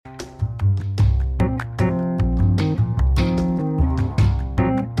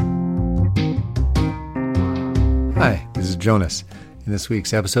Jonas. In this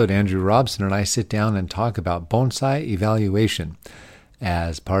week's episode, Andrew Robson and I sit down and talk about bonsai evaluation.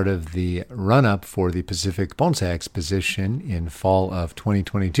 As part of the run-up for the Pacific Bonsai Exposition in fall of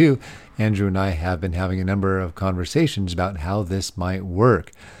 2022, Andrew and I have been having a number of conversations about how this might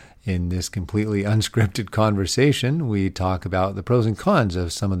work. In this completely unscripted conversation, we talk about the pros and cons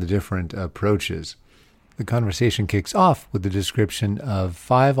of some of the different approaches. The conversation kicks off with the description of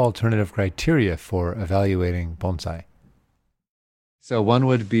 5 alternative criteria for evaluating bonsai. So one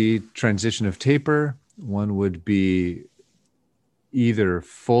would be transition of taper, one would be either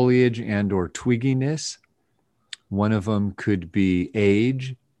foliage and or twigginess. One of them could be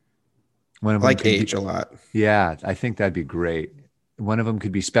age. One of them like age a lot. Yeah, I think that'd be great. One of them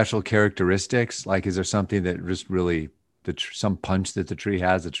could be special characteristics. Like, is there something that just really, some punch that the tree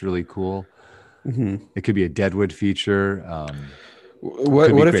has that's really cool? Mm-hmm. It could be a deadwood feature.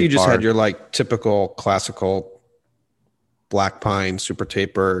 What if you just had your like typical classical black pine, super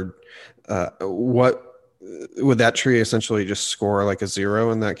tapered? What would that tree essentially just score like a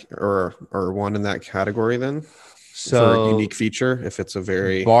 0 in that, or 1 in that category then? So for a unique feature, if it's a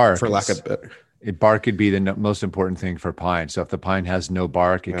very bark, for lack of better. Bark could be the most important thing for pine. So if the pine has no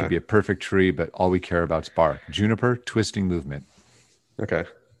bark, it could be a perfect tree, but all we care about is bark. Juniper, twisting movement. Okay.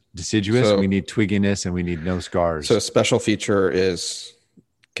 Deciduous, we need twigginess and we need no scars. So a special feature is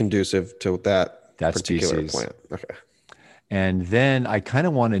conducive to that particular species. Plant. Okay. And then I kind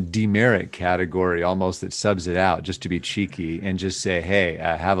of want a demerit category almost that subs it out just to be cheeky and just say, hey,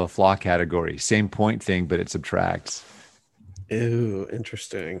 have a flaw category. Same point thing, but it subtracts. Ew,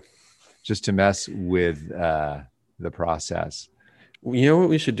 interesting. Just to mess with the process. You know what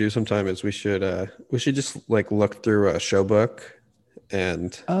we should do sometime is we should just like look through a show book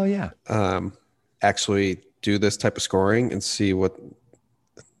and actually do this type of scoring and see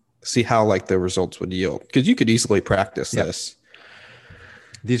how like the results would yield, because you could easily practice this.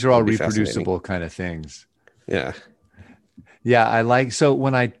 These are all reproducible kind of things. Yeah So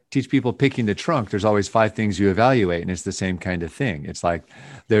when I teach people picking the trunk, there's always 5 things you evaluate, and it's the same kind of thing. It's like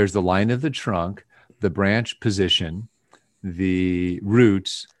there's the line of the trunk, the branch position, the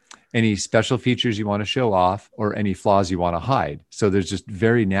roots, any special features you want to show off, or any flaws you want to hide. So there's just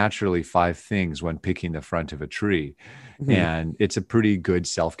very naturally 5 things when picking the front of a tree. Mm-hmm. And it's a pretty good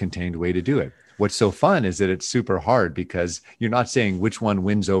self-contained way to do it. What's so fun is that it's super hard because you're not saying which one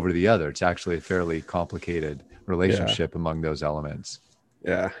wins over the other. It's actually a fairly complicated relationship among those elements.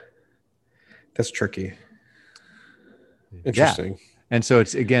 Yeah. That's tricky. Interesting. Yeah. And so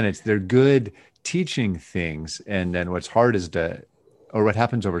they're good teaching things. And then what's hard is what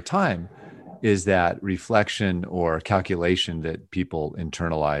happens over time is that reflection or calculation that people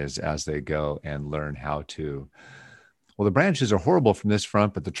internalize as they go and learn how to. Well, the branches are horrible from this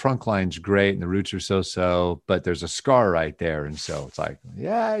front, but the trunk line's great and the roots are so, but there's a scar right there. And so it's like,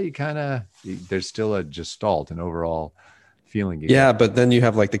 there's still a gestalt, an overall feeling. Yeah, but then you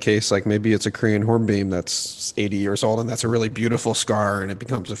have like the case, like maybe it's a Korean hornbeam that's 80 years old and that's a really beautiful scar and it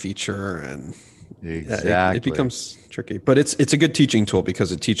becomes a feature, and exactly. It becomes tricky, but it's a good teaching tool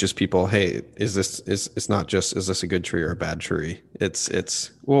because it teaches people, hey, it's not just, is this a good tree or a bad tree?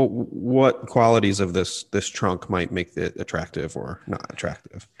 It's what qualities of this trunk might make it attractive or not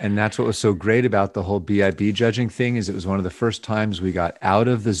attractive. And that's what was so great about the whole BIB judging thing, is it was one of the first times we got out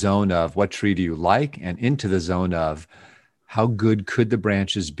of the zone of what tree do you like and into the zone of how good could the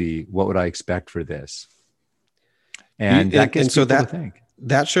branches be? What would I expect for this? And that gets people to think.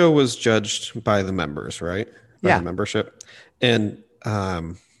 That show was judged by the members, right? By the membership. And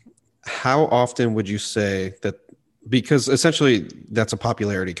how often would you say that, because essentially that's a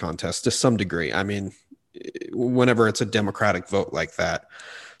popularity contest to some degree. I mean, whenever it's a democratic vote like that.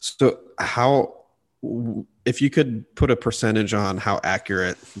 So if you could put a percentage on how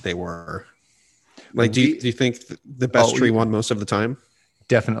accurate they were, like, do you think the best tree won most of the time?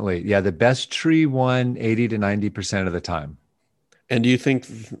 Definitely. Yeah. The best tree won 80 to 90% of the time. And do you think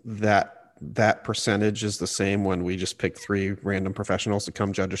that percentage is the same when we just pick 3 random professionals to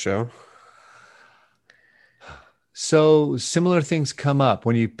come judge a show? So similar things come up.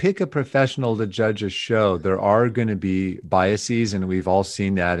 When you pick a professional to judge a show, there are going to be biases, and we've all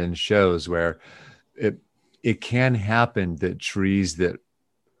seen that in shows where it can happen that trees that,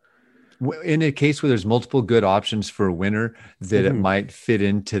 in a case where there's multiple good options for a winner, that it might fit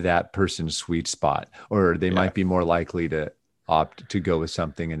into that person's sweet spot, or they might be more likely to opt to go with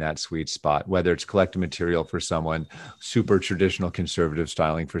something in that sweet spot, whether it's collected material for someone, super traditional conservative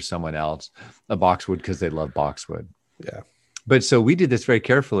styling for someone else, a boxwood because they love boxwood. Yeah. But so we did this very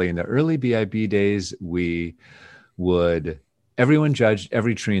carefully. In the early BIB days, everyone judged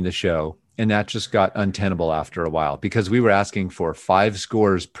every tree in the show, And that just got untenable after a while because we were asking for 5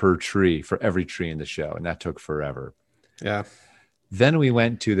 scores per tree for every tree in the show. And that took forever. Yeah. Then we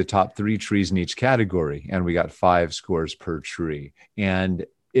went to the top 3 trees in each category and we got 5 scores per tree. And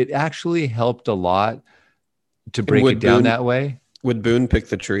it actually helped a lot to break it down that way. Would Boone pick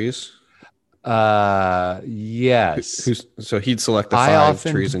the trees? Yes. So he'd select the 5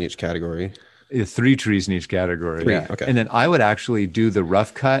 trees in each category. 3 trees in each category. 3, okay. And then I would actually do the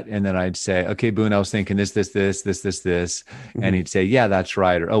rough cut. And then I'd say, okay, Boone, I was thinking this. Mm-hmm. And he'd say, yeah, that's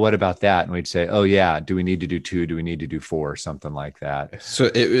right. Or, oh, what about that? And we'd say, oh yeah. Do we need to do 2? Do we need to do 4? Something like that.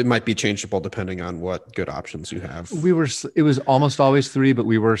 So it might be changeable depending on what good options you have. It was almost always 3, but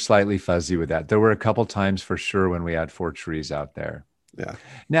we were slightly fuzzy with that. There were a couple times for sure when we had 4 trees out there. Yeah.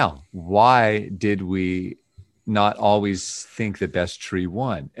 Now, why did we not always think the best tree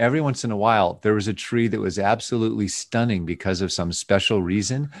won? Every once in a while, there was a tree that was absolutely stunning because of some special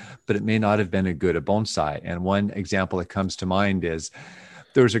reason, but it may not have been a bonsai. And one example that comes to mind is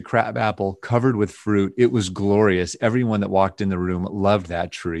there was a crab apple covered with fruit. It was glorious. Everyone that walked in the room loved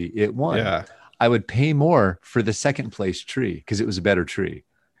that tree. It won. Yeah. I would pay more for the second place tree because it was a better tree.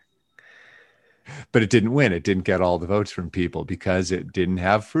 But it didn't win. It didn't get all the votes from people because it didn't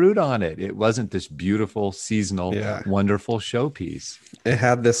have fruit on it. It wasn't this beautiful, seasonal, wonderful showpiece. It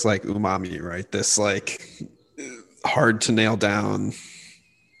had this like umami, right? This like hard to nail down.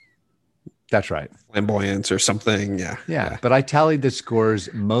 That's right. Flamboyance or something. Yeah. But I tallied the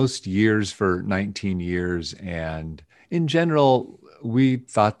scores most years for 19 years. And in general, we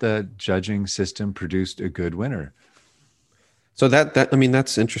thought the judging system produced a good winner. So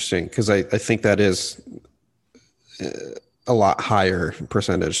that's interesting because I think that is a lot higher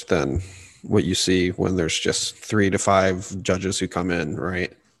percentage than what you see when there's just 3 to 5 judges who come in,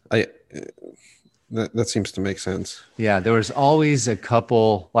 right? That seems to make sense. Yeah, there was always a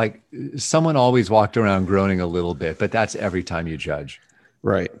couple, like someone always walked around groaning a little bit, but that's every time you judge.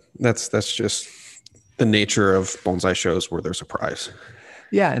 Right. That's just the nature of bonsai shows where there's a prize.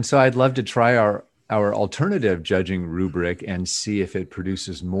 Yeah, and so I'd love to try our alternative judging rubric and see if it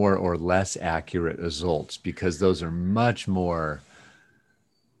produces more or less accurate results, because those are much more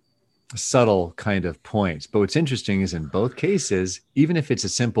subtle kind of points. But what's interesting is in both cases, even if it's a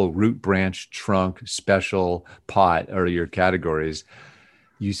simple root, branch, trunk, special, pot, or your categories,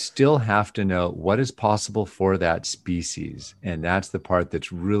 you still have to know what is possible for that species. And that's the part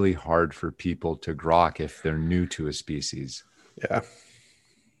that's really hard for people to grok if they're new to a species.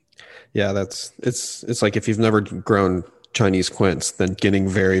 Yeah, it's like if you've never grown Chinese quince, then getting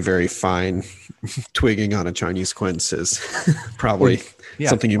very, very fine twigging on a Chinese quince is probably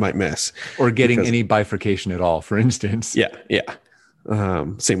something you might miss. Or getting any bifurcation at all, for instance. Yeah.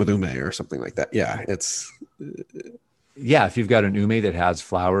 Same with ume or something like that. Yeah, if you've got an ume that has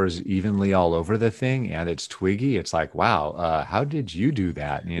flowers evenly all over the thing and it's twiggy, it's like, wow, how did you do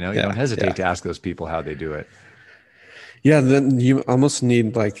that? You don't hesitate to ask those people how they do it. Yeah, then you almost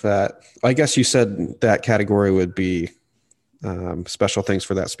need like that. I guess you said that category would be special things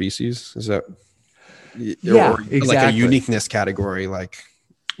for that species. Is that? Yeah, exactly. Like a uniqueness category, like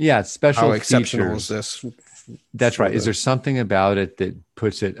special how exceptional features. Is this? That's right. Is there something about it that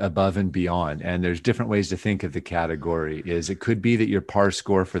puts it above and beyond? And there's different ways to think of the category. It could be that your par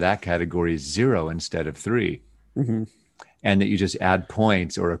score for that category is 0 instead of 3. Mm-hmm. And that you just add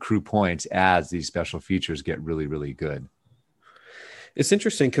points or accrue points as these special features get really, really good. It's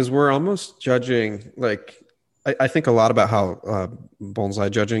interesting because we're almost judging, like, I think a lot about how bonsai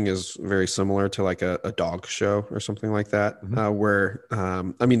judging is very similar to like a dog show or something like that, where,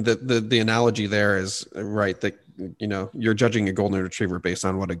 I mean, the analogy there is, right, that, you're judging a golden retriever based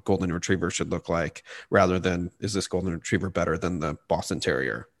on what a golden retriever should look like, rather than, is this golden retriever better than the Boston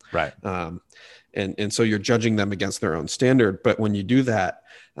Terrier? Right. And so you're judging them against their own standard. But when you do that,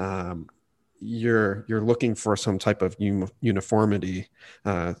 you're looking for some type of uniformity,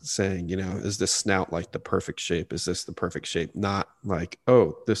 saying, is this snout like the perfect shape? Is this the perfect shape? Not like,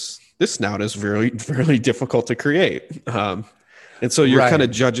 oh, this snout is very, very difficult to create. And so you're kind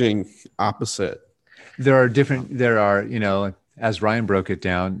of judging opposite. There are, as Ryan broke it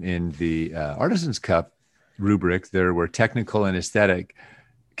down in the Artisan's Cup rubric, there were technical and aesthetic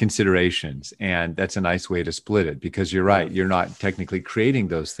considerations, and that's a nice way to split it, because you're right, you're not technically creating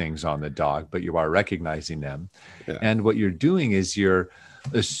those things on the dog, but you are recognizing them. And what you're doing is you're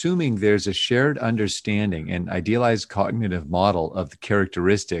assuming there's a shared understanding and idealized cognitive model of the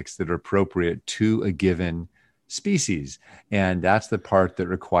characteristics that are appropriate to a given species, and that's the part that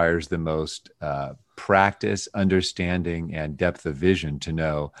requires the most practice, understanding, and depth of vision to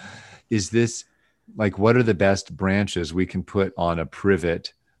know, is this, like, what are the best branches we can put on a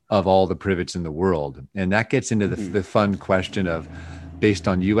privet of all the privets in the world. And that gets into the fun question of based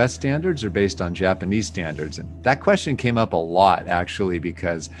on US standards or based on Japanese standards. And that question came up a lot, actually,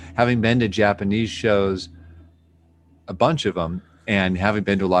 because having been to Japanese shows, a bunch of them, and having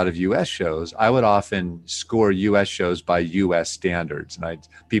been to a lot of US shows, I would often score US shows by US standards. And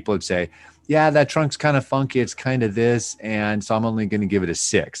people would say, yeah, that trunk's kind of funky. It's kind of this. And so I'm only going to give it a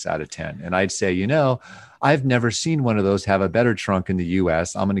 6 out of 10. And I'd say, I've never seen one of those have a better trunk in the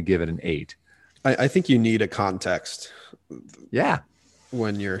US. I'm going to give it an 8. I think you need a context. Yeah.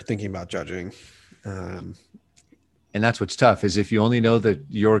 When you're thinking about judging. And that's what's tough is if you only know that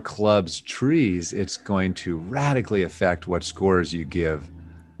your club's trees, it's going to radically affect what scores you give.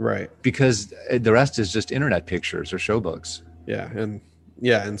 Right. Because the rest is just internet pictures or show books. Yeah.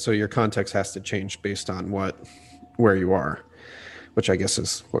 And so your context has to change based on where you are, which I guess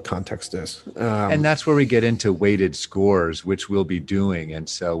is what context is. And that's where we get into weighted scores, which we'll be doing. And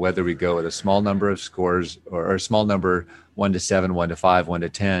so whether we go with a small number of scores or a small number, 1 to 7, 1 to 5, 1 to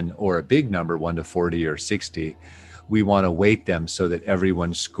 10, or a big number, 1 to 40 or 60, we want to weight them so that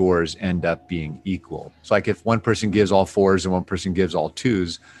everyone's scores end up being equal. So like if one person gives all 4s and one person gives all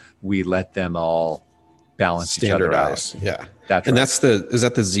 2s, we let them all balance each other out. Yeah. That's and right. is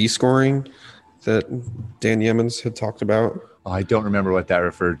that the Z scoring that Dan Yemens had talked about? Oh, I don't remember what that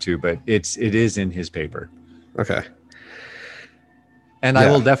referred to, but it is in his paper. Okay. And I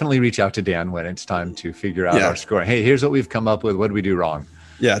will definitely reach out to Dan when it's time to figure out our score. Hey, here's what we've come up with. What did we do wrong?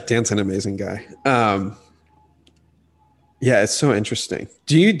 Yeah, Dan's an amazing guy. It's so interesting.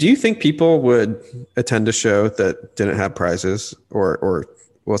 Do you think people would attend a show that didn't have prizes or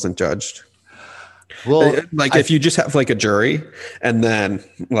wasn't judged? Well, like if you just have like a jury and then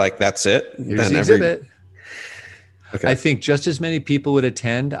like that's it. Here's the exhibit. Okay. I think just as many people would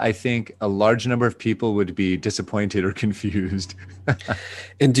attend. I think a large number of people would be disappointed or confused.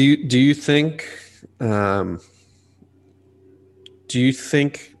 And do you think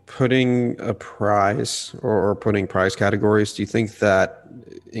putting a prize or putting prize categories, do you think that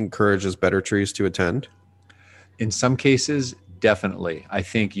encourages better trees to attend? In some cases, definitely. I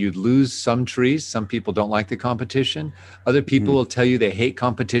think you'd lose some trees. Some people don't like the competition. Other people will tell you they hate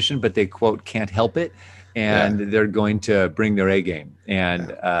competition, but they, quote, can't help it. And they're going to bring their A game.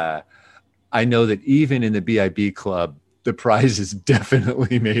 And I know that even in the BIB club, the prizes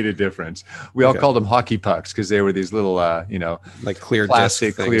definitely made a difference. We all called them hockey pucks because they were these little, like clear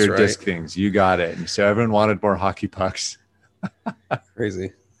plastic, disc clear things, disc right? things. You got it. And so everyone wanted more hockey pucks.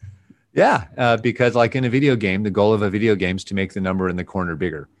 Crazy. Yeah, because like in a video game, the goal of a video game is to make the number in the corner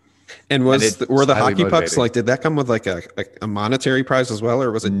bigger. And were the hockey pucks like? Did that come with like a monetary prize as well,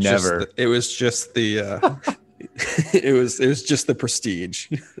 or was it never? It was just the. it was just the prestige.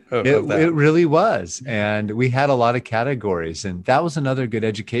 It really was, and we had a lot of categories, and that was another good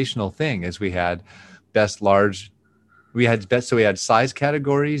educational thing. As we had best large, we had size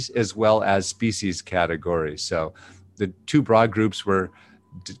categories as well as species categories. So the two broad groups were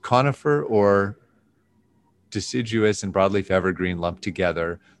conifer or deciduous and broadleaf evergreen lumped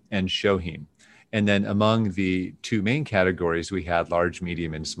together, and shohin. And then among the two main categories, we had large,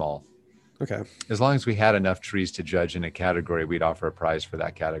 medium, and small. Okay. As long as we had enough trees to judge in a category, we'd offer a prize for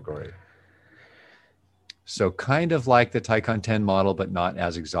that category. So kind of like the Taikon 10 model, but not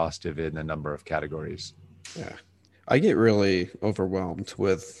as exhaustive in the number of categories. Yeah. I get really overwhelmed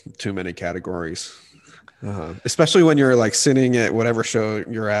with too many categories. Especially when you're like sitting at whatever show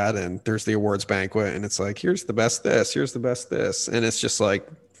you're at and there's the awards banquet and it's like, here's the best this, here's the best this. And it's just like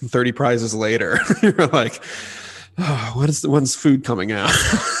 30 prizes later. You're like, oh, when's food coming out?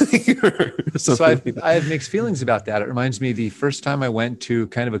 So I have mixed feelings about that. It reminds me the first time I went to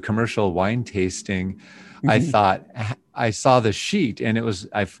kind of a commercial wine tasting, I thought I saw the sheet and it was,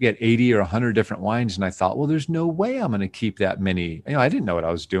 I forget, 80 or 100 different wines. And I thought, well, there's no way I'm going to keep that many. I didn't know what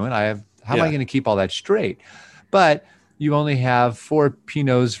I was doing. How am I going to keep all that straight? But you only have 4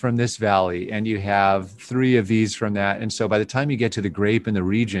 Pinots from this valley and you have 3 of these from that. And so by the time you get to the grape in the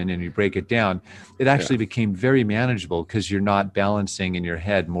region and you break it down, it actually became very manageable because you're not balancing in your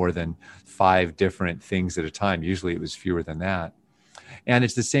head more than 5 different things at a time. Usually it was fewer than that. And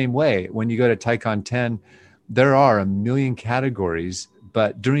it's the same way when you go to Taikon 10, there are a million categories,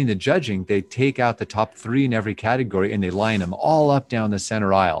 but during the judging, they take out the top 3 in every category and they line them all up down the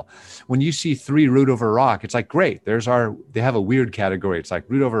center aisle. When you see 3 root over rock, it's like, great, they have a weird category. It's like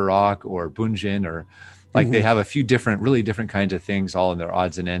root over rock or bunjin, or like they have a few really different kinds of things all in their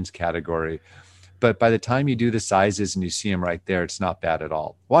odds and ends category. But by the time you do the sizes and you see them right there, it's not bad at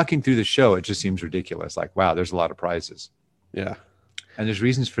all. Walking through the show, it just seems ridiculous. Like, wow, there's a lot of prizes. Yeah. And there's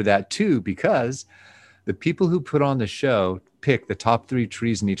reasons for that too, because The people who put on the show pick the top 3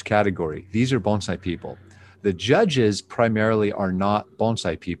 trees in each category. These are bonsai people. The judges primarily are not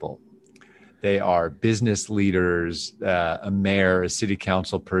bonsai people. They are business leaders, a mayor, a city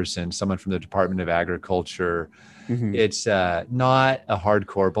council person, someone from the Department of Agriculture. Mm-hmm. It's not a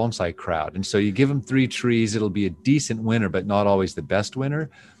hardcore bonsai crowd. And so you give them 3 trees, it'll be a decent winner, but not always the best winner.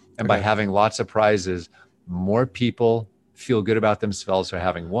 And by having lots of prizes, more people feel good about themselves for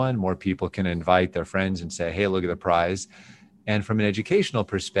having won. More people can invite their friends and say, hey, look at the prize. And from an educational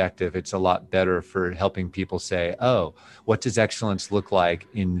perspective, it's a lot better for helping people say, oh, what does excellence look like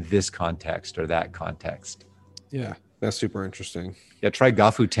in this context or that context? Yeah, that's super interesting. Yeah, try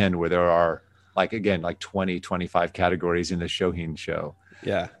Gafuten, where there are like 20, 25 categories in the Shohin show.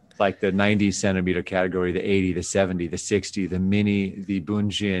 Yeah. Like the 90 centimeter category, the 80, the 70, the 60, the mini, the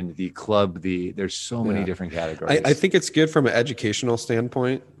bunjin, the club, there's so many different categories. I think it's good from an educational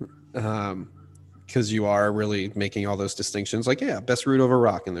standpoint. Because you are really making all those distinctions, like, best root over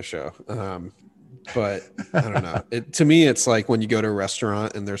rock in the show. But I don't know. To me, it's like when you go to a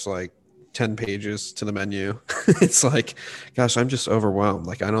restaurant and there's like 10 pages to the menu, it's like, gosh, I'm just overwhelmed.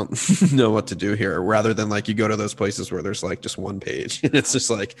 Like, I don't know what to do here. Rather than like you go to those places where there's like just one page and it's just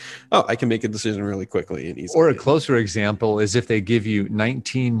like, oh, I can make a decision really quickly and easily. Or a closer example is if they give you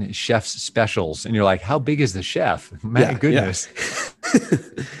 19 chef's specials and you're like, how big is the chef? My goodness.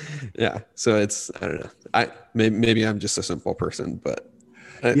 Yeah. So it's, I don't know. Maybe I'm just a simple person, but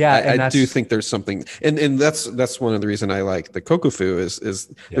I do think there's something, and that's one of the reason I like the Kokufu is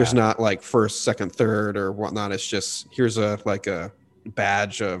there's not like first, second, third or whatnot. It's just, here's a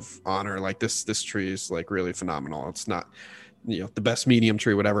badge of honor. Like this tree is like really phenomenal. It's not, the best medium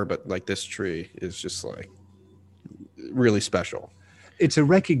tree, whatever, but like this tree is just like really special. It's a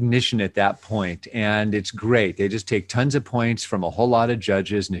recognition at that point, and it's great. They just take tons of points from a whole lot of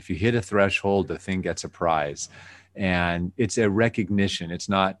judges, and if you hit a threshold, the thing gets a prize. And it's a recognition. It's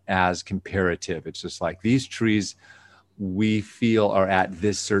not as comparative. It's just like these trees we feel are at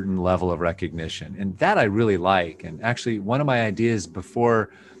this certain level of recognition. And that I really like. And actually, one of my ideas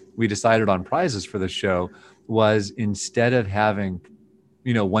before we decided on prizes for the show was, instead of having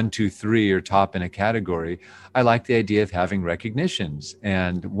 1, 2, 3 or top in a category, I like the idea of having recognitions.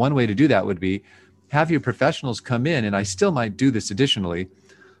 And one way to do that would be have your professionals come in, and I still might do this additionally.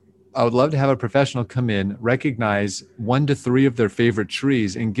 I would love to have a professional come in, recognize 1 to 3 of their favorite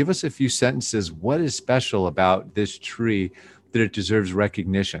trees, and give us a few sentences. What is special about this tree that it deserves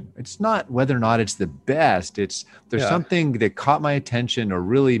recognition? It's not whether or not it's the best. It's there's something that caught my attention or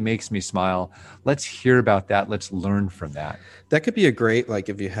really makes me smile. Let's hear about that. Let's learn from that. That could be a great, like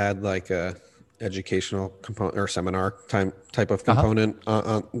if you had like a educational component or seminar type of component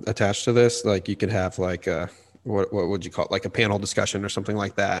attached to this, like you could have like a, what would you call it? Like a panel discussion or something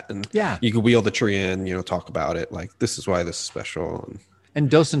like that. And you could wheel the tree in, talk about it. Like, this is why this is special. And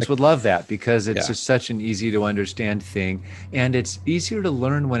docents would love that because it's just such an easy to understand thing. And it's easier to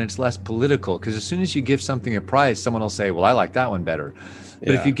learn when it's less political, because as soon as you give something a prize, someone will say, well, I like that one better.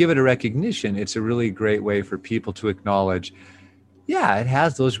 But if you give it a recognition, it's a really great way for people to acknowledge, it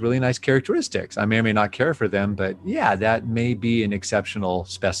has those really nice characteristics. I may or may not care for them, but that may be an exceptional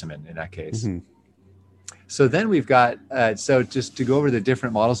specimen in that case. Mm-hmm. So then we've got, so just to go over the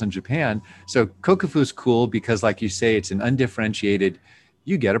different models in Japan. So Kokufu is cool because, like you say, it's an undifferentiated,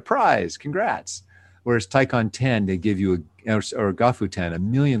 you get a prize, congrats. Whereas Taikon 10, they give you, or Gafuten,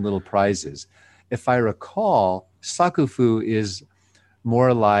 1 million little prizes. If I recall, Sakufu is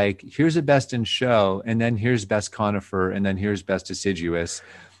more like, here's a best in show, and then here's best conifer, and then here's best deciduous.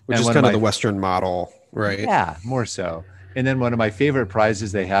 Which is kind of the Western model, right? Yeah, more so. And then one of my favorite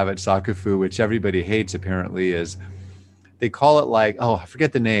prizes they have at Sakufu, which everybody hates apparently, is they call it like, I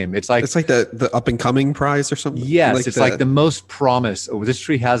forget the name. It's like the up and coming prize or something. Yes, like it's the most promise. Oh, this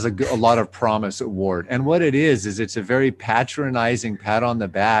tree has a lot of promise award. And what it is it's a very patronizing pat on the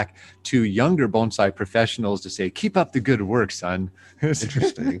back to younger bonsai professionals to say, keep up the good work, son.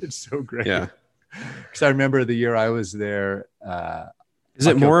 Interesting. It's so great. Yeah. Because I remember the year I was there. Is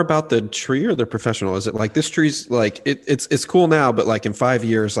it more about the tree or the professional? Is it like this tree's like it's cool now, but like in 5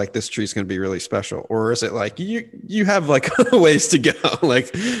 years, like this tree's going to be really special? Or is it like you have like a ways to go?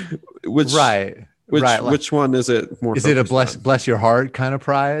 Like which one is it more? Is it a bless your heart kind of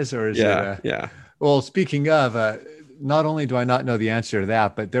prize, or is it? Well, speaking of, not only do I not know the answer to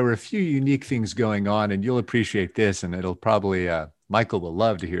that, but there were a few unique things going on, and you'll appreciate this, and it'll probably Michael will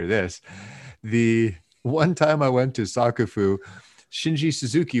love to hear this. The one time I went to Sakufu, Shinji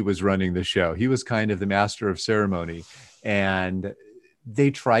Suzuki was running the show. He was kind of the master of ceremony. And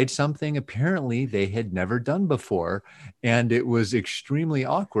they tried something apparently they had never done before, and it was extremely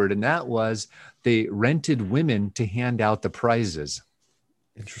awkward. And that was they rented women to hand out the prizes.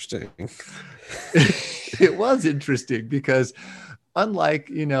 Interesting. It was interesting because unlike,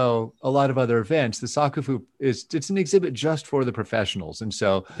 a lot of other events, the Sakufu it's an exhibit just for the professionals. And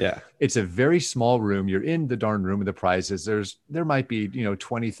so it's a very small room. You're in the darn room of the prizes. There might be,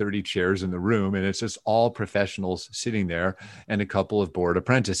 20, 30 chairs in the room, and it's just all professionals sitting there and a couple of bored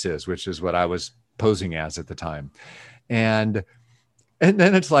apprentices, which is what I was posing as at the time. And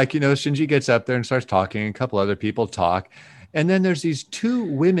then it's like, Shinji gets up there and starts talking, a couple other people talk. And then there's these two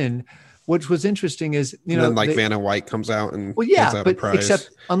women. Which was interesting is, then Vanna White comes out and hands out a prize. Except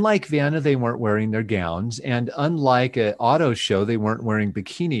unlike Vanna, they weren't wearing their gowns, and unlike an auto show, they weren't wearing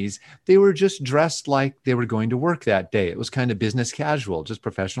bikinis. They were just dressed like they were going to work that day. It was kind of business casual, just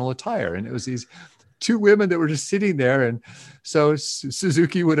professional attire, and it was these two women that were just sitting there. And so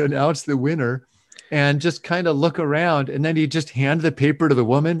Suzuki would announce the winner and just kind of look around, and then he'd just hand the paper to the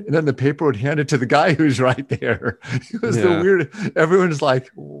woman, and then the paper would hand it to the guy who's right there. It was the weird. Everyone's like,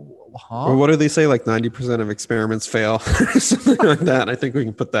 huh? Or what do they say? Like 90% of experiments fail, or something like that. I think we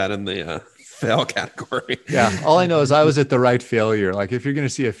can put that in the fail category. Yeah. All I know is I was at the right failure. Like if you're going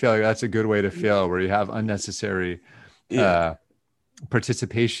to see a failure, that's a good way to fail, where you have unnecessary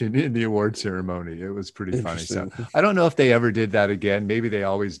participation in the award ceremony. It was pretty funny. So I don't know if they ever did that again. Maybe they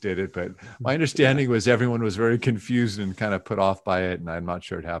always did it, but my understanding was everyone was very confused and kind of put off by it. And I'm not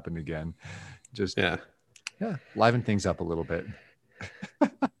sure it happened again. Just liven things up a little bit.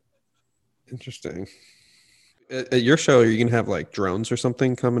 Interesting. At your show, are you gonna have like drones or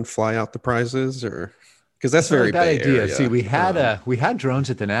something come and fly out the prizes, or because that's very bad idea. See, we had drones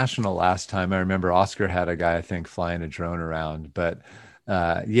at the National last time. I remember Oscar had a guy, I think, flying a drone around, but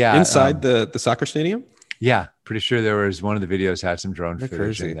inside the soccer stadium. Yeah, pretty sure there was one of the videos had some drone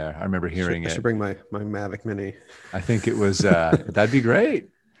footage in there. I remember hearing it. I should bring my Mavic Mini. I think it was that'd be great.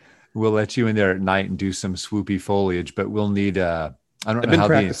 We'll let you in there at night and do some swoopy foliage, but we'll need I've been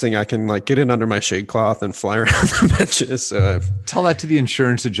practicing. I can get in under my shade cloth and fly around the benches. Tell that to the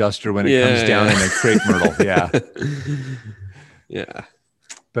insurance adjuster when it comes down in a crepe myrtle. Yeah. Yeah.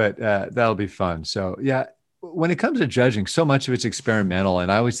 But that'll be fun. So when it comes to judging, so much of it's experimental.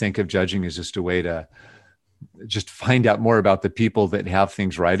 And I always think of judging as just a way to just find out more about the people that have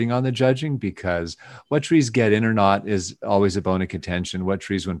things writing on the judging, because what trees get in or not is always a bone of contention. What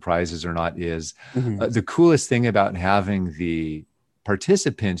trees win prizes or not is. The coolest thing about having the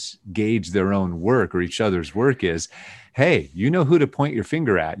participants gauge their own work or each other's work is, hey, you know who to point your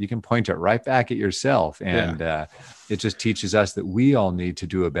finger at. You can point it right back at yourself. And it just teaches us that we all need to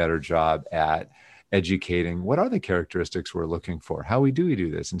do a better job at educating what are the characteristics we're looking for, how we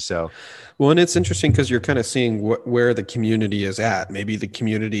do this. And so, well, and it's interesting because you're kind of seeing where the community is at. Maybe the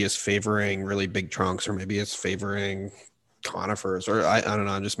community is favoring really big trunks, or maybe it's favoring conifers, or I don't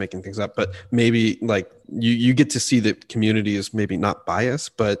know, I'm just making things up, but maybe like you get to see the community is maybe not bias,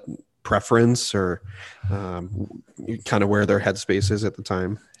 but preference, or kind of where their headspace is at the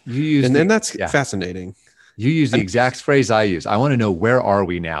time. Then that's fascinating. You use the exact phrase I use. I want to know, where are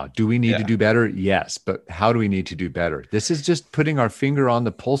we now? Do we need to do better? Yes. But how do we need to do better? This is just putting our finger on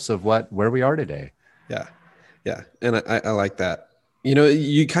the pulse of where we are today. Yeah. Yeah. And I like that.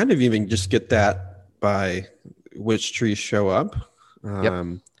 You kind of even just get that by which trees show up.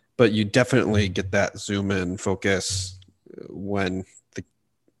 But you definitely get that zoom in focus when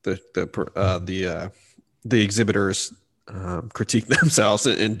the exhibitors critique themselves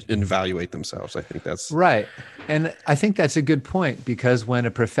and evaluate themselves. I think that's right. And I think that's a good point, because when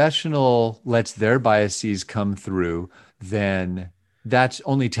a professional lets their biases come through, then that's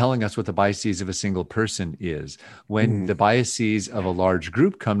only telling us what the biases of a single person is. When the biases of a large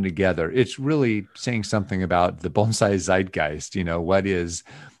group come together, it's really saying something about the bonsai zeitgeist.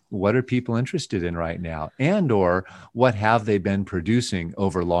 What are people interested in right now? And or what have they been producing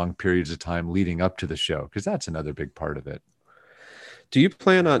over long periods of time leading up to the show? Because that's another big part of it. Do you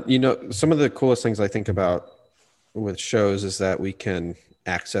plan on, some of the coolest things I think about with shows is that we can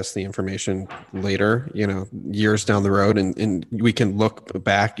access the information later, years down the road, and we can look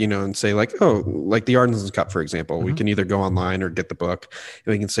back, and say like the Artisans Cup, for example, we can either go online or get the book,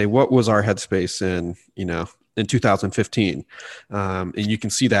 and we can say, what was our headspace in 2015, and you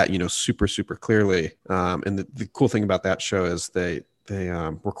can see that super, super clearly. And the cool thing about that show is they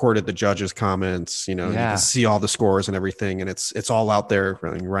recorded the judges' comments. You can see all the scores and everything, and it's all out there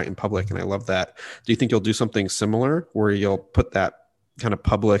right in public. And I love that. Do you think you'll do something similar where you'll put that kind of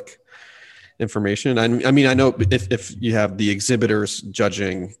public information? I mean, I know if you have the exhibitors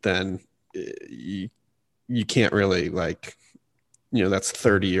judging, then you can't really that's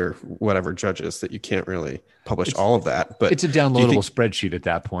 30 or whatever judges that you can't really publish all of that. But it's a downloadable spreadsheet at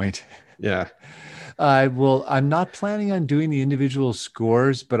that point. Yeah. I'm not planning on doing the individual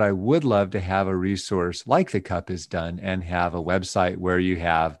scores, but I would love to have a resource like the Cup has done and have a website where you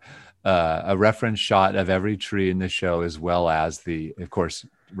have a reference shot of every tree in the show, as well as of course,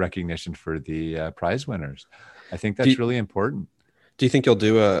 recognition for the prize winners. I think that's really important. Do you think you'll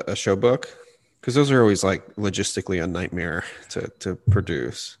do a show book? Because those are always like logistically a nightmare to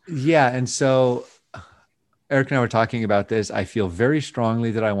produce. Yeah. And so Eric and I were talking about this. I feel very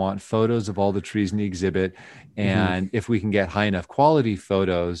strongly that I want photos of all the trees in the exhibit. And if we can get high enough quality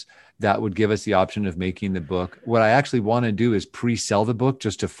photos, that would give us the option of making the book. What I actually want to do is pre-sell the book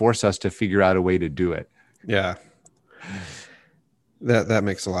just to force us to figure out a way to do it. Yeah. That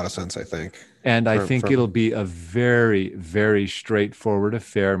makes a lot of sense, I think. And I think it'll be a very, very straightforward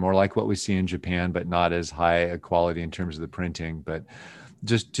affair, more like what we see in Japan, but not as high a quality in terms of the printing. But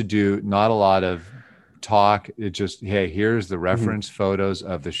just to do not a lot of talk, it just, hey, here's the reference photos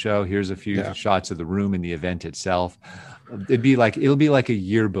of the show, here's a few shots of the room and the event itself. It'll be like a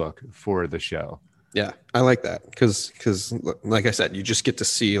yearbook for the show. Yeah, I like that because like I said, you just get to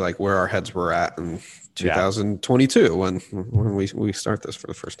see like where our heads were at in 2022 when we start this for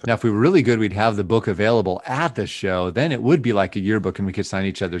the first time. Now, if we were really good, we'd have the book available at the show. Then it would be like a yearbook and we could sign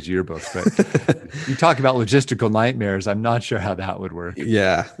each other's yearbooks. But you talk about logistical nightmares. I'm not sure how that would work.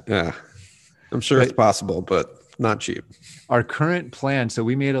 Yeah. I'm sure it's possible, but not cheap. Our current plan, so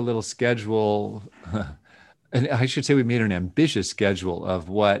we made a little schedule, and I should say we made an ambitious schedule of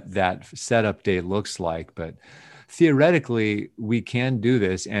what that setup day looks like. But theoretically, we can do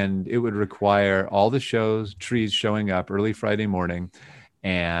this, and it would require all the trees showing up early Friday morning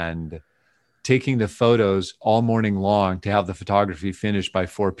and taking the photos all morning long to have the photography finished by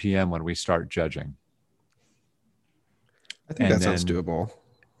 4 p.m. when we start judging. I think that sounds doable.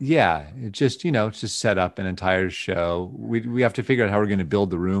 Yeah, it's just set up an entire show. We have to figure out how we're going to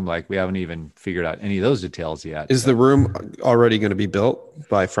build the room. Like, we haven't even figured out any of those details yet. Is the room already going to be built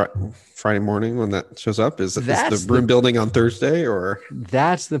by Friday morning when that shows up? Is the room building on Thursday, or?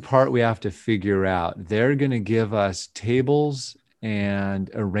 That's the part we have to figure out. They're going to give us tables and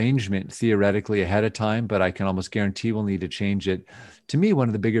arrangement theoretically ahead of time, but I can almost guarantee we'll need to change it. To me, one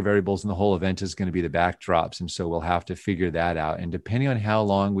of the bigger variables in the whole event is going to be the backdrops. And so we'll have to figure that out. And depending on how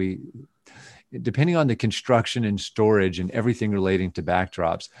long depending on the construction and storage and everything relating to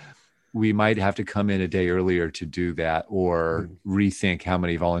backdrops, we might have to come in a day earlier to do that, or rethink how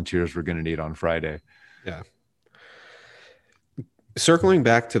many volunteers we're going to need on Friday. Yeah. Circling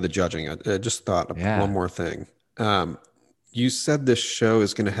back to the judging, I just thought of one more thing. You said this show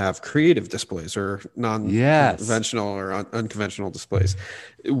is going to have creative displays or non-conventional or unconventional displays.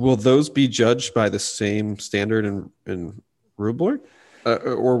 Will those be judged by the same standard in Rublord?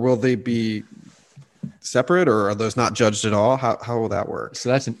 Or will they be separate, or are those not judged at all? How will that work? So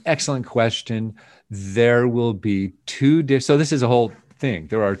that's an excellent question. There will be so this is a whole thing.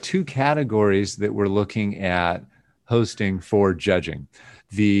 There are 2 categories that we're looking at hosting for judging.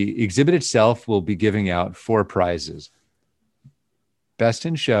 The exhibit itself will be giving out 4 prizes. Best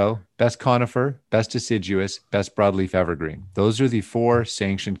in show, best conifer, best deciduous, best broadleaf evergreen. Those are the 4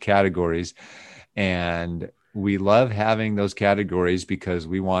 sanctioned categories. And we love having those categories because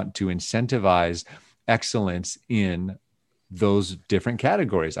we want to incentivize excellence in those different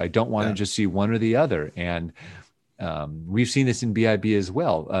categories. I don't want to just see one or the other. And we've seen this in BIB as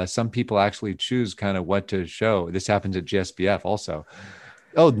well. Some people actually choose kind of what to show. This happens at GSBF also.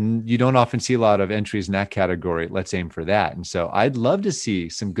 Oh, you don't often see a lot of entries in that category. Let's aim for that. And so I'd love to see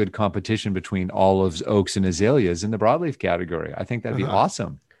some good competition between olives, oaks, and azaleas in the broadleaf category. I think that'd be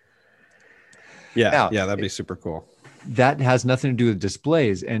awesome. Yeah, that'd be super cool. That has nothing to do with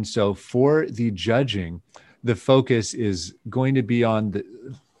displays. And so for the judging, the focus is going to be on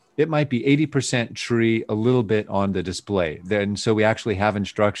it might be 80% tree, a little bit on the display. Then, so we actually have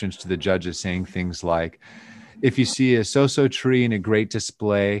instructions to the judges saying things like, if you see a so-so tree in a great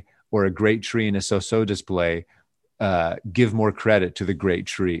display or a great tree in a so-so display, give more credit to the great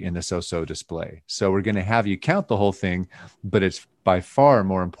tree in the so-so display. So we're going to have you count the whole thing, but it's by far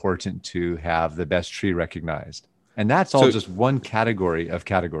more important to have the best tree recognized. And that's all just one category of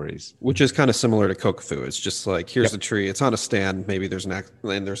categories. Which is kind of similar to Kokofu. It's just like, here's the tree. It's on a stand. Maybe there's an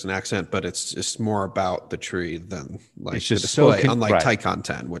accent, but it's just more about the tree than like it's just the display. Unlike Taikon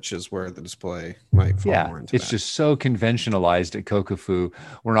 10, which is where the display might fall more into it's just so conventionalized at Kokofu.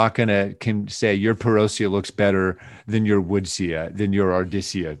 We're not going to say your Perosia looks better than your Woodsia, than your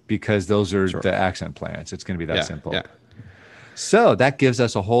Ardisia, because those are the accent plants. It's going to be that simple. Yeah. So that gives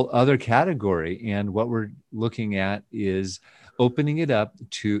us a whole other category. And what we're looking at is opening it up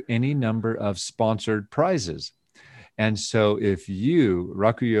to any number of sponsored prizes. And so if you,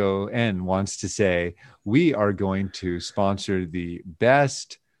 Rakuyo N, wants to say, we are going to sponsor the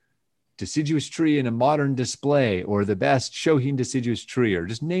best deciduous tree in a modern display, or the best Shohin deciduous tree, or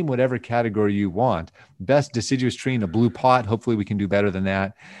just name whatever category you want, best deciduous tree in a blue pot. Hopefully we can do better than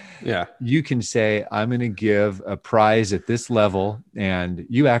that. Yeah. You can say, I'm going to give a prize at this level, and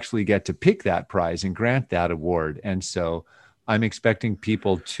you actually get to pick that prize and grant that award. And so I'm expecting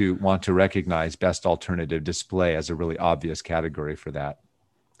people to want to recognize best alternative display as a really obvious category for that.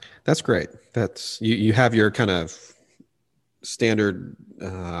 That's great. That's you have your kind of standard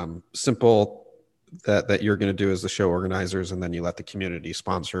simple that you're going to do as the show organizers, and then you let the community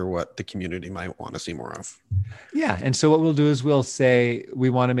sponsor what the community might want to see more of. Yeah. And so what we'll do is we'll say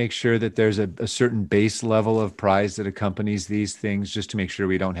we want to make sure that there's a certain base level of prize that accompanies these things, just to make sure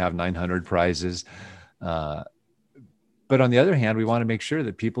we don't have 900 prizes. But on the other hand, we want to make sure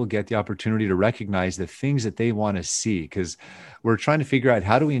that people get the opportunity to recognize the things that they want to see, because we're trying to figure out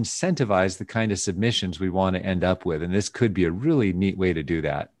how do we incentivize the kind of submissions we want to end up with. And this could be a really neat way to do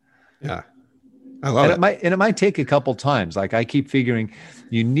that. Yeah. I love it. It might take a couple times. Like I keep figuring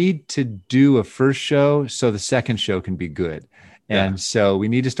you need to do a first show so the second show can be good. And so we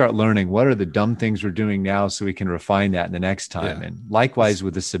need to start learning what are the dumb things we're doing now so we can refine that in the next time. And likewise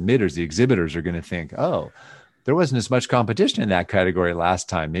with the submitters, the exhibitors are going to think, oh, there wasn't as much competition in that category last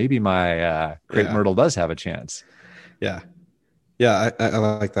time. Maybe my crepe myrtle does have a chance. Yeah. Yeah, I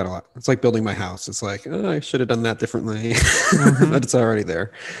like that a lot. It's like building my house. It's like, oh, I should have done that differently, but it's already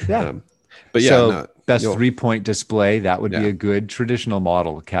there. Yeah. But yeah, so best 3-point display, that would be a good traditional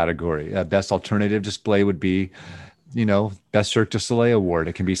model category. Best alternative display would be, best Cirque du Soleil award.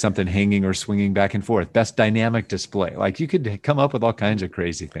 It can be something hanging or swinging back and forth. Best dynamic display. Like you could come up with all kinds of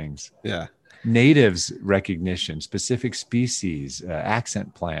crazy things. Yeah. Natives recognition, specific species,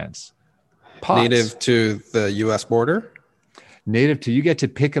 accent plants. Pots. Native to the U.S. border? You get to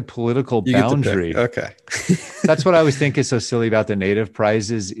pick a political boundary. Okay. That's what I always think is so silly about the native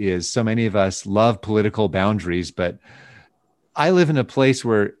prizes is so many of us love political boundaries, but I live in a place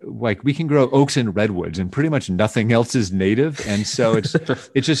where like we can grow oaks and redwoods and pretty much nothing else is native. And so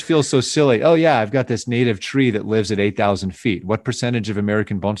it just feels so silly. Oh yeah, I've got this native tree that lives at 8,000 feet. What percentage of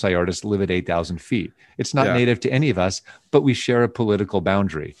American bonsai artists live at 8,000 feet? It's not native to any of us, but we share a political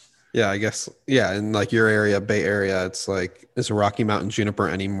boundary. Yeah, I guess. Yeah. In like your area, Bay Area, it's like, is a Rocky Mountain juniper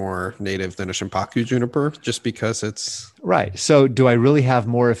any more native than a Shimpaku juniper just because it's... Right. So do I really have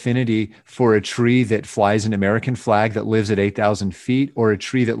more affinity for a tree that flies an American flag that lives at 8,000 feet or a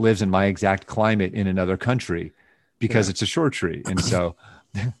tree that lives in my exact climate in another country because it's a short tree? And so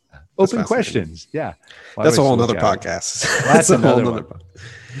open questions. Yeah. That's a whole nother podcast. That's a whole nother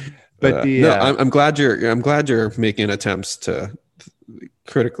podcast. But I'm glad you're making attempts to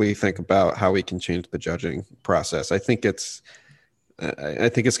critically think about how we can change the judging process. I think it's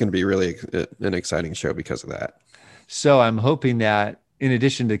going to be really an exciting show because of that. So I'm hoping that in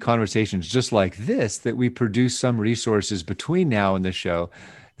addition to conversations just like this, that we produce some resources between now and the show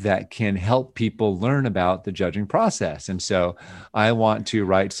that can help people learn about the judging process. And so I want to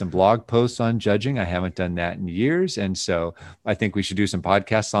write some blog posts on judging. I haven't done that in years. And so I think we should do some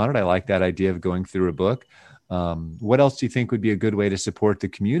podcasts on it. I like that idea of going through a book. What else do you think would be a good way to support the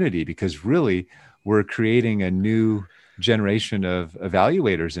community? Because really, we're creating a new generation of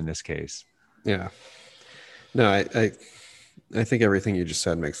evaluators in this case. Yeah. No, I think everything you just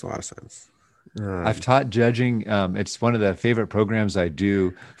said makes a lot of sense. I've taught judging. It's one of the favorite programs I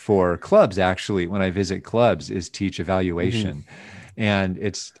do for clubs, actually, when I visit clubs, is teach evaluation. And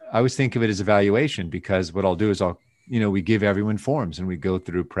I always think of it as evaluation because what I'll do is we give everyone forms and we go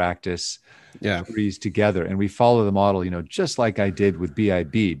through practice threes together and we follow the model, just like I did with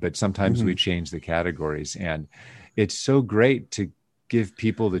BIB, but sometimes we change the categories. And it's so great to give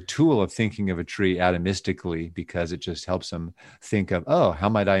people the tool of thinking of a tree atomistically because it just helps them think of, oh, how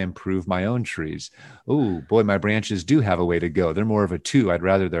might I improve my own trees? Oh boy, my branches do have a way to go. They're more of a 2. I'd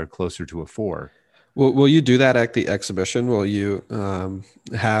rather they're closer to a 4. Will you do that at the exhibition? Will you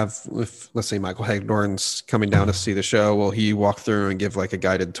have, if let's say Michael Hagedorn's coming down to see the show, will he walk through and give like a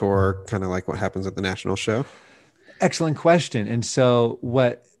guided tour, kind of like what happens at the national show? Excellent question. And so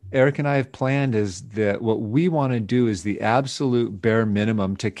what Eric and I have planned is that what we want to do is the absolute bare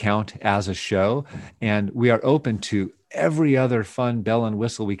minimum to count as a show. And we are open to every other fun bell and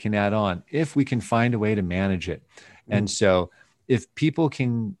whistle we can add on if we can find a way to manage it. And so if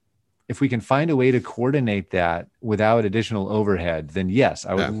we can find a way to coordinate that without additional overhead, then yes,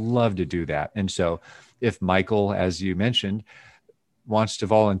 I would love to do that. And so if Michael, as you mentioned, wants to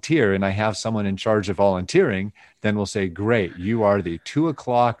volunteer and I have someone in charge of volunteering, then we'll say, great, you are the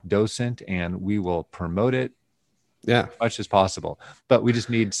 2:00 docent and we will promote it as much as possible. But we just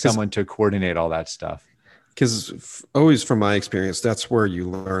need someone to coordinate all that stuff. Because always from my experience, that's where you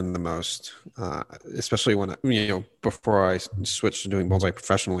learn the most, especially when, before I switched to doing bonsai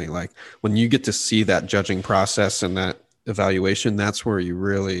professionally, like when you get to see that judging process and that evaluation, that's where you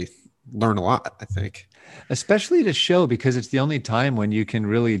really learn a lot, I think. Especially to show, because it's the only time when you can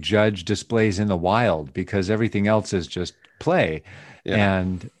really judge displays in the wild, because everything else is just play. Yeah.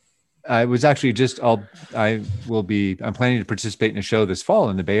 And I was actually I'm planning to participate in a show this fall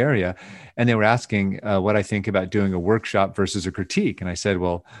in the Bay Area. And they were asking what I think about doing a workshop versus a critique. And I said,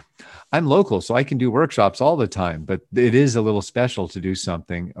 well, I'm local, so I can do workshops all the time, but it is a little special to do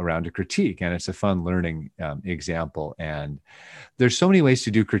something around a critique. And it's a fun learning example. And there's so many ways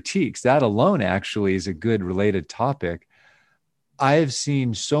to do critiques. That alone actually is a good related topic. I've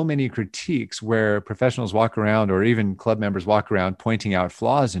seen so many critiques where professionals walk around, or even club members walk around pointing out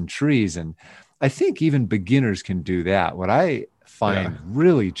flaws in trees. And I think even beginners can do that. What I find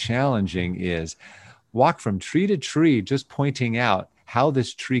really challenging is walk from tree to tree, just pointing out how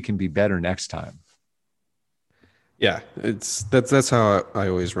this tree can be better next time. Yeah, that's how I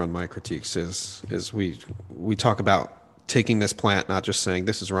always run my critiques is we talk about taking this plant, not just saying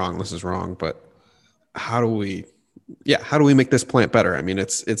this is wrong, but how do we make this plant better? I mean,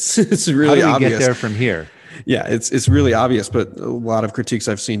 it's really obvious. How do we get there from here? Yeah, it's really obvious, but a lot of critiques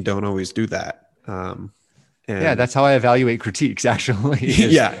I've seen don't always do that. That's how I evaluate critiques, actually.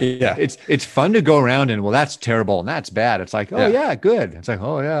 Yeah. It's fun to go around and, well, that's terrible and that's bad. It's like, good. It's like,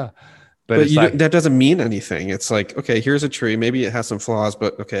 oh yeah. But that doesn't mean anything. It's like, okay, here's a tree. Maybe it has some flaws,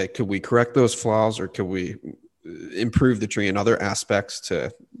 but okay, could we correct those flaws, or could we improve the tree in other aspects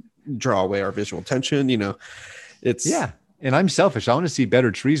to draw away our visual attention? And I'm selfish. I want to see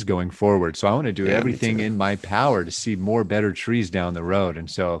better trees going forward. So I want to do everything in my power to see more better trees down the road. And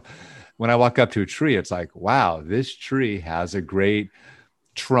so when I walk up to a tree, it's like, wow, this tree has a great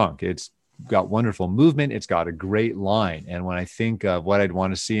trunk. It's got wonderful movement. It's got a great line. And when I think of what I'd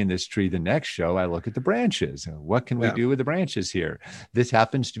want to see in this tree the next show, I look at the branches. What can we do with the branches here? This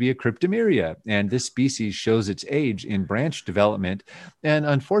happens to be a cryptomeria, and this species shows its age in branch development. And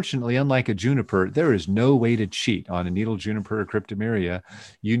unfortunately, unlike a juniper, there is no way to cheat on a needle juniper or cryptomeria.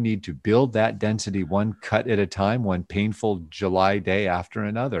 You need to build that density one cut at a time, one painful July day after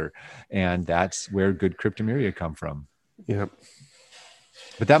another. And that's where good cryptomeria come from. Yep.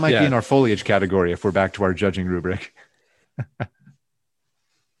 But that might be in our foliage category if we're back to our judging rubric.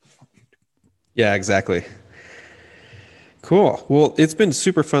 Yeah, exactly. Cool. Well, it's been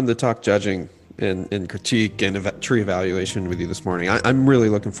super fun to talk judging and critique and tree evaluation with you this morning. I'm really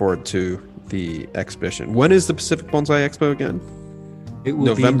looking forward to the exhibition. When is the Pacific Bonsai Expo again? It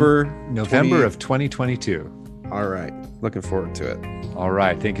will November of 2022. All right. Looking forward to it. All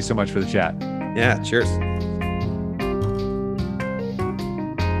right. Thank you so much for the chat. Yeah. Cheers.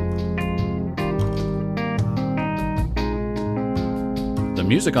 The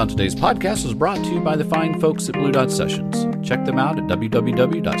music on today's podcast was brought to you by the fine folks at Blue Dot Sessions. Check them out at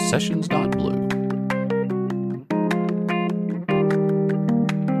www.sessions.blue.